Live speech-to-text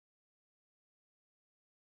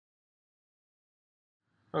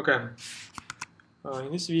Okay, in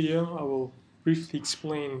this video I will briefly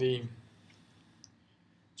explain the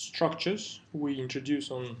structures we introduce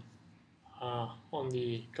on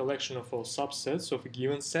the collection of all subsets of a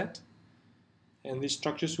given set, and these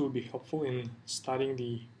structures will be helpful in studying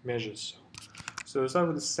the measures. So let's start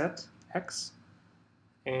with the set X,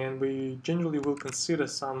 and we generally will consider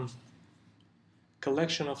some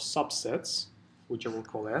collection of subsets, which I will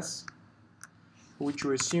call S, which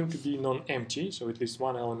we assume to be non-empty, so at least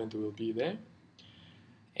one element will be there,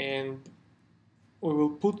 and we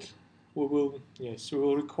will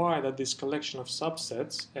require that this collection of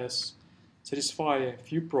subsets S satisfy a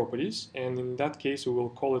few properties, and in that case we will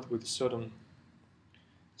call it with a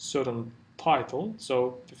certain title.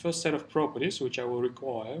 So the first set of properties which I will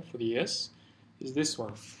require for the S is this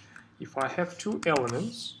one. If I have two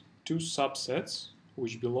elements, two subsets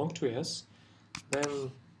which belong to S,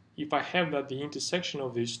 then if I have that the intersection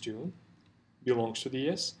of these two belongs to the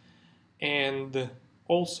S, and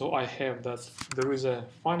also I have that there is a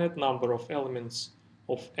finite number of elements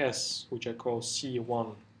of S which I call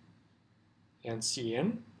C1 and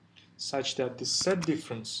Cn, such that the set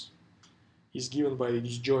difference is given by the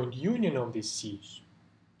disjoint union of these C's.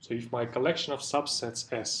 So if my collection of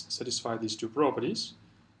subsets S satisfy these two properties,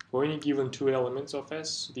 for any given two elements of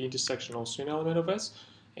S, the intersection also an element of S,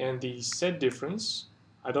 and the set difference,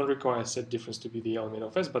 I don't require set difference to be the element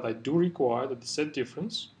of S, but I do require that the set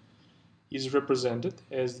difference is represented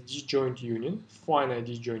as the disjoint union, finite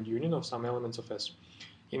disjoint union of some elements of S.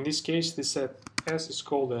 In this case, the set S is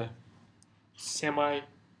called a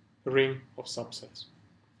semi-ring of subsets.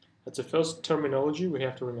 That's the first terminology we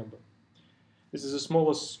have to remember. This is the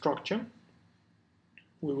smallest structure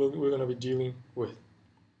we're going to be dealing with.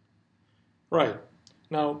 Right,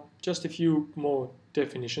 now just a few more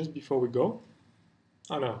definitions before we go.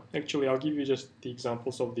 Oh no, actually I'll give you just the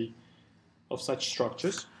examples of such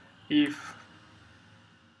structures. If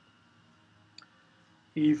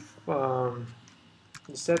the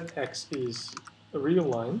set X is a real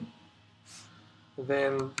line,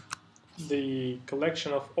 then the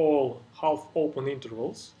collection of all half-open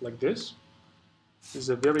intervals, like this, is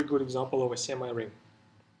a very good example of a semi-ring.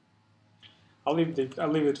 I'll leave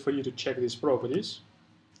it for you to check these properties,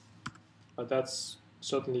 but that's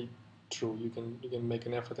certainly true. You can make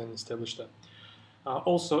an effort and establish that.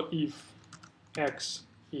 Also, if X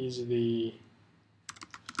is the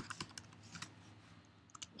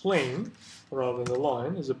plane rather than the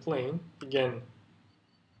line, is a plane, again,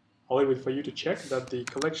 I'll leave it for you to check that the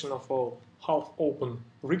collection of all half-open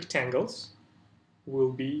rectangles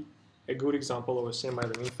will be a good example of a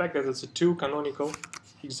semi-ring. In fact, that's the two canonical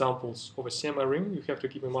examples of a semi-ring you have to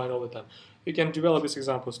keep in mind all the time. You can develop these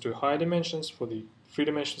examples to higher dimensions. For the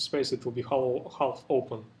three-dimensional space, it will be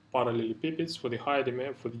half-open parallelepipeds. For the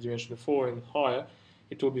dimension 4 and higher,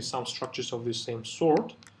 it will be some structures of the same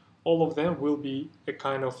sort. All of them will be a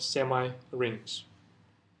kind of semi-rings.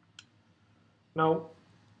 Now,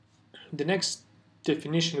 the next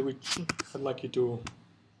definition which I'd like you to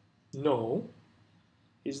know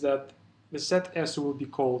is that the set S will be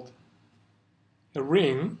called a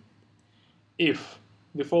ring if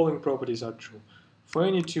the following properties are true. For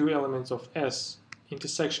any two elements of S,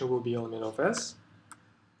 intersection will be element of S,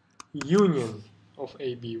 union of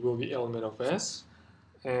AB will be element of S,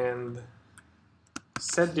 and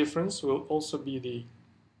set difference will also be the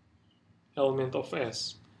element of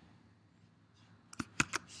S.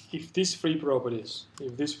 If these three properties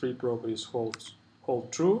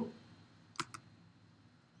hold true,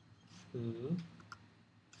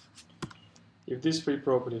 if these three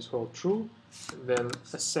properties hold true, then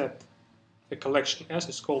a collection S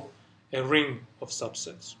is called a ring of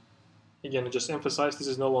subsets. Again, I just emphasize this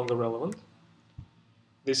is no longer relevant.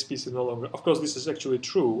 This piece is no longer. Of course, this is actually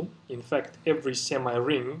true. In fact, every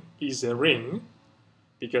semi-ring is a ring,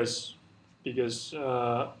 because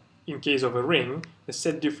in case of a ring, the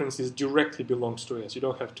set difference directly belongs to S. You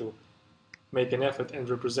don't have to make an effort and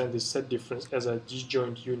represent this set difference as a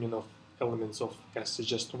disjoint union of elements of S. It's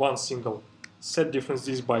just one single set difference.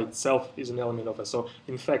 This by itself is an element of S. So,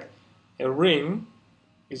 in fact, a ring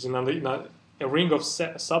is a ring of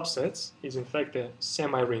subsets is in fact a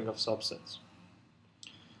semi-ring of subsets.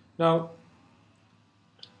 Now,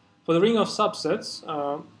 for the ring of subsets,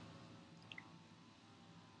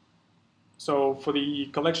 so for the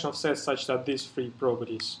collection of sets such that these three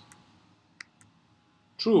properties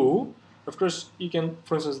true, of course you can,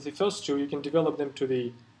 for instance, the first two, you can develop them to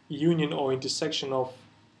the union or intersection of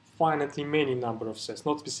finitely many number of sets,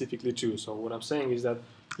 not specifically two. So what I'm saying is that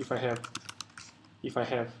if I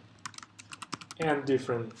have n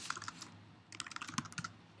different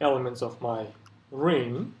elements of my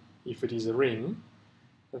ring, if it is a ring,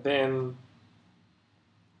 then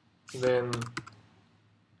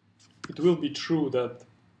it will be true that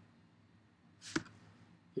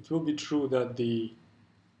the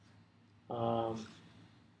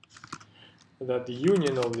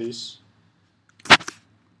union of these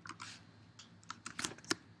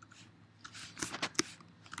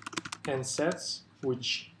n sets,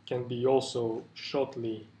 which can be also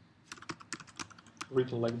shortly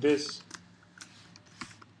written like this,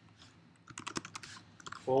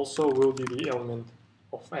 also will be the element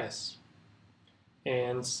of S.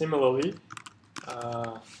 And similarly,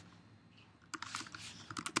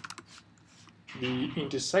 the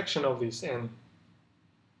intersection of these n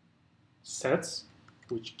sets,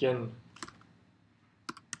 which can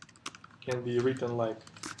be written like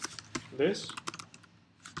this,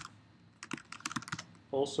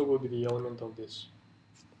 also will be the element of this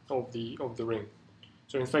of the ring.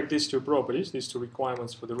 So in fact, these two properties, these two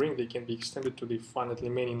requirements for the ring, they can be extended to the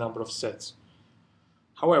finitely many number of sets.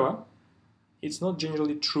 However, it's not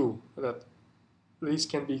generally true that these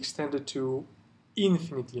can be extended to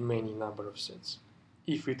infinitely many number of sets.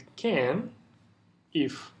 If it can,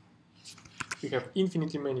 if you have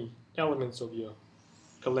infinitely many elements of your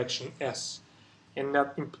collection S, and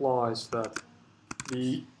that implies that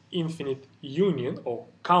the infinite union, or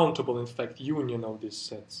countable in fact union of these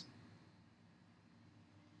sets,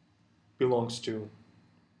 belongs to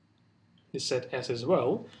the set S as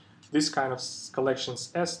well. This kind of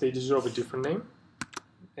collections S, they deserve a different name,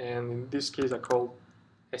 and in this case are called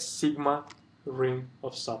a sigma ring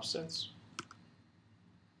of subsets.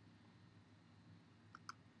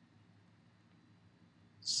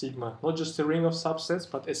 Sigma, not just a ring of subsets,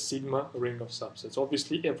 but a sigma ring of subsets.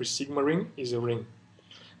 Obviously, every sigma ring is a ring.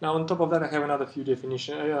 Now, on top of that, I have another few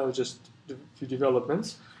definitions, just a few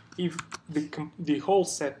developments. If the whole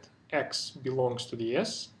set X belongs to the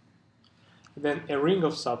S, then a ring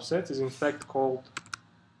of subsets is in fact called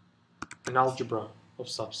an algebra of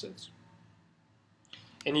subsets.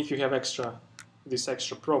 And if you have this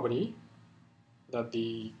extra property that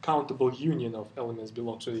the countable union of elements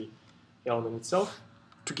belongs to the element itself,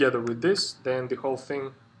 together with this, then the whole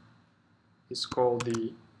thing is called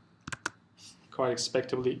quite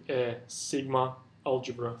expectably a sigma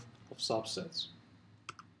algebra of subsets.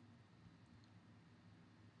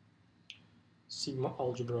 Sigma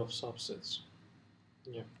algebra of subsets.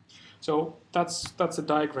 Yeah. So that's a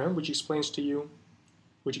diagram which explains to you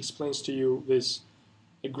this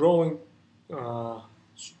a growing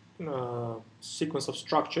sequence of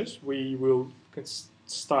structures we will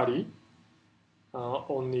study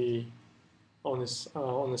on the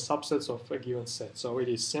subsets of a given set. So it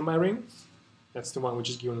is semi-ring, that's the one which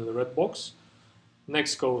is given in the red box.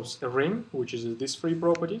 Next goes a ring, which is these three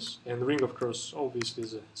properties, and the ring, of course, obviously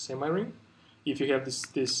is a semi-ring. If you have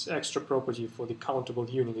this extra property for the countable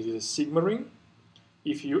union, it is a sigma ring.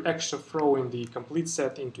 If you extra throw in the complete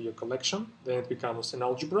set into your collection, then it becomes an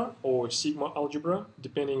algebra or a sigma algebra,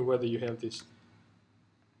 depending whether you have this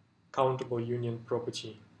countable union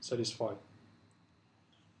property satisfied.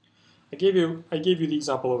 I gave you the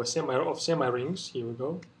example of semi rings. Here we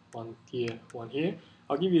go, one here, one here.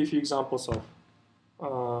 I'll give you a few examples of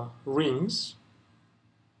rings.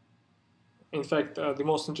 In fact, the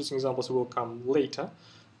most interesting examples will come later,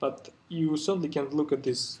 but you certainly can look at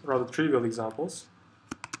these rather trivial examples.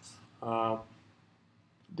 The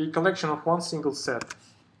collection of one single set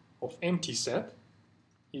of empty set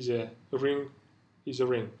is a ring.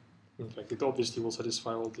 In fact, it obviously will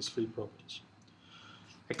satisfy all these three properties.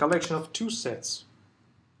 A collection of two sets,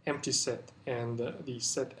 empty set and the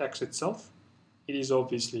set X itself, it is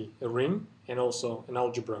obviously a ring and also an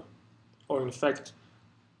algebra. Or in fact,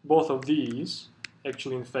 both of these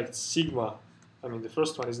actually in fact sigma, the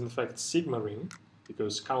first one is in fact sigma ring,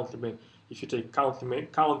 because if you take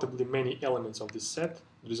countably many elements of this set,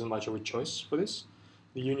 there isn't much of a choice for this.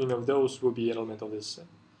 The union of those will be an element of this set.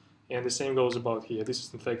 And the same goes about here. This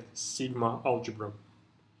is in fact sigma algebra.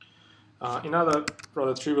 Another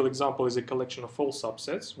rather trivial example is a collection of all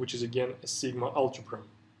subsets, which is again a sigma algebra.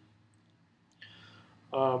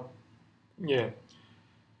 Yeah.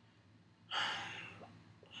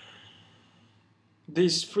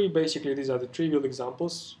 These are the trivial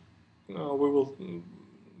examples. They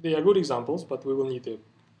are good examples, but we will need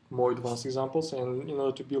more advanced examples, and in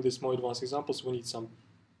order to build these more advanced examples, we need some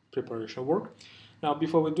preparation work. Now,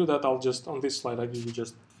 before we do that, on this slide, I'll give you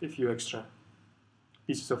just a few extra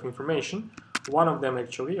pieces of information. One of them,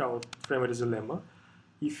 actually, I'll frame it as a lemma.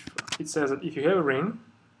 If it says that if you have a ring,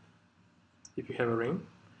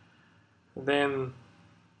 then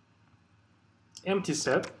empty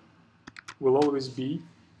set will always be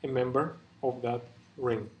a member of that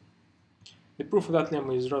ring. The proof of that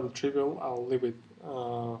lemma is rather trivial. I'll leave it.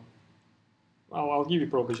 I'll give you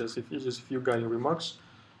probably just a few guiding remarks.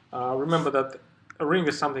 Remember that a ring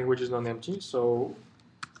is something which is non-empty, so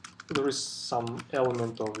there is some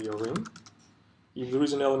element of your ring. If there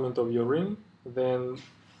is an element of your ring, then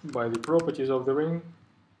by the properties of the ring,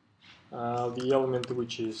 the element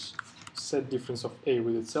which is set difference of A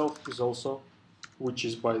with itself is also, which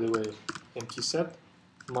is by the way empty set,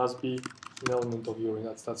 must be an element of your ring.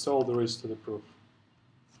 That's all there is to the proof.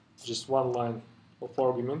 Just one line of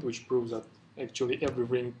argument which proves that actually every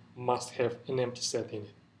ring must have an empty set in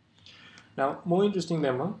it. Now, more interesting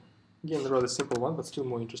lemma, again a rather simple one, but still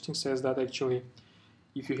more interesting, says that actually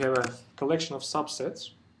if you have a collection of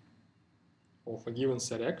subsets of a given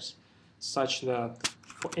set X, such that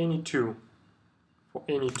for any two,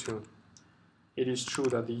 it is true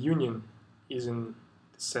that the union is in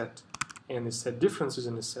the set and the set difference is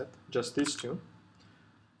in the set, just these two,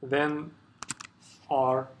 then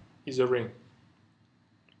R is a ring.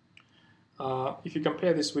 If you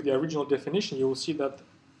compare this with the original definition, you will see that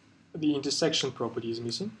the intersection property is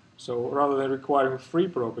missing. So rather than requiring three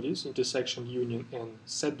properties, intersection, union, and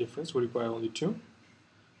set difference, we require only two.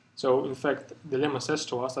 So in fact, the lemma says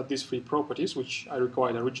to us that these three properties, which I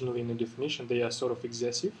required originally in the definition, they are sort of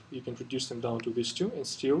excessive. You can reduce them down to these two and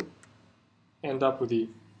still end up with a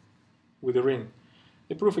ring.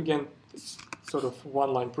 The proof, again, is sort of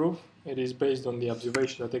one-line proof. It is based on the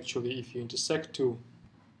observation that actually if you intersect two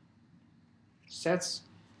sets,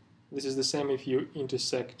 this is the same if you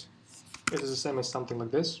intersect, this is the same as something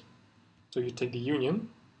like this. So you take the union,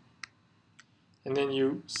 and then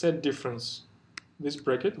you set difference this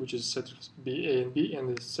bracket, which is set B, A, and B, and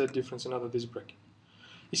the set difference another this bracket.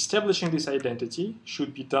 Establishing this identity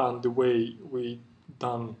should be done the way we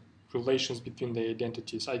done relations between the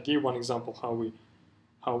identities. I gave one example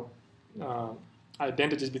how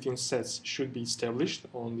identities between sets should be established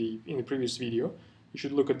in the previous video. You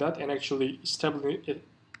should look at that and actually establish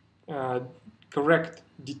correct,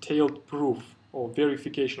 detailed proof or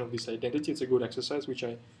verification of this identity. It's a good exercise which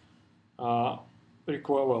I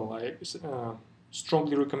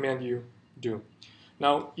strongly recommend you do.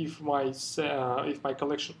 Now, if my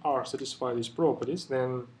collection R satisfies these properties,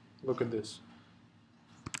 then look at this.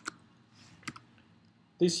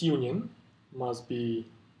 This union must be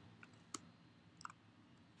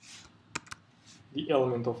the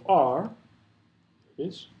element of R.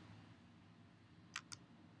 This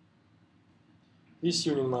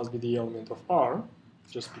union must be the element of R,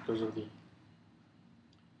 just because of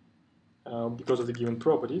the given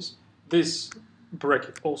properties. This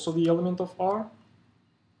bracket also the element of R.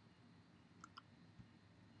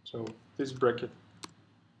 So this bracket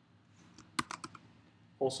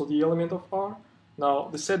also the element of R. Now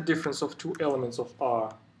the set difference of two elements of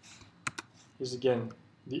R is again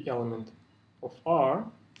the element of R.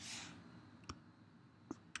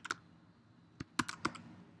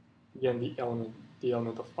 Again the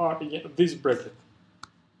element of R. Again this bracket.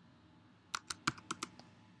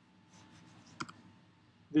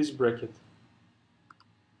 This bracket.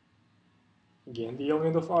 Again the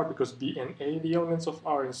element of R, because B and A the elements of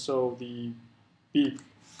R, and so the big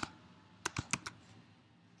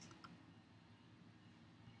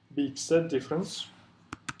set difference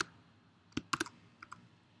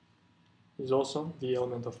is also the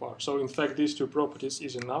element of R. So in fact these two properties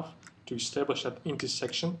is enough to establish that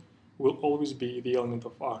intersection will always be the element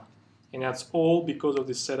of R. And that's all because of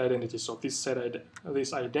this set identity. So this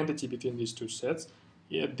identity between these two sets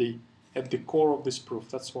at the core of this proof.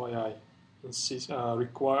 That's why I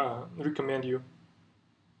recommend you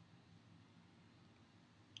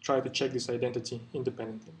try to check this identity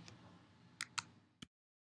independently.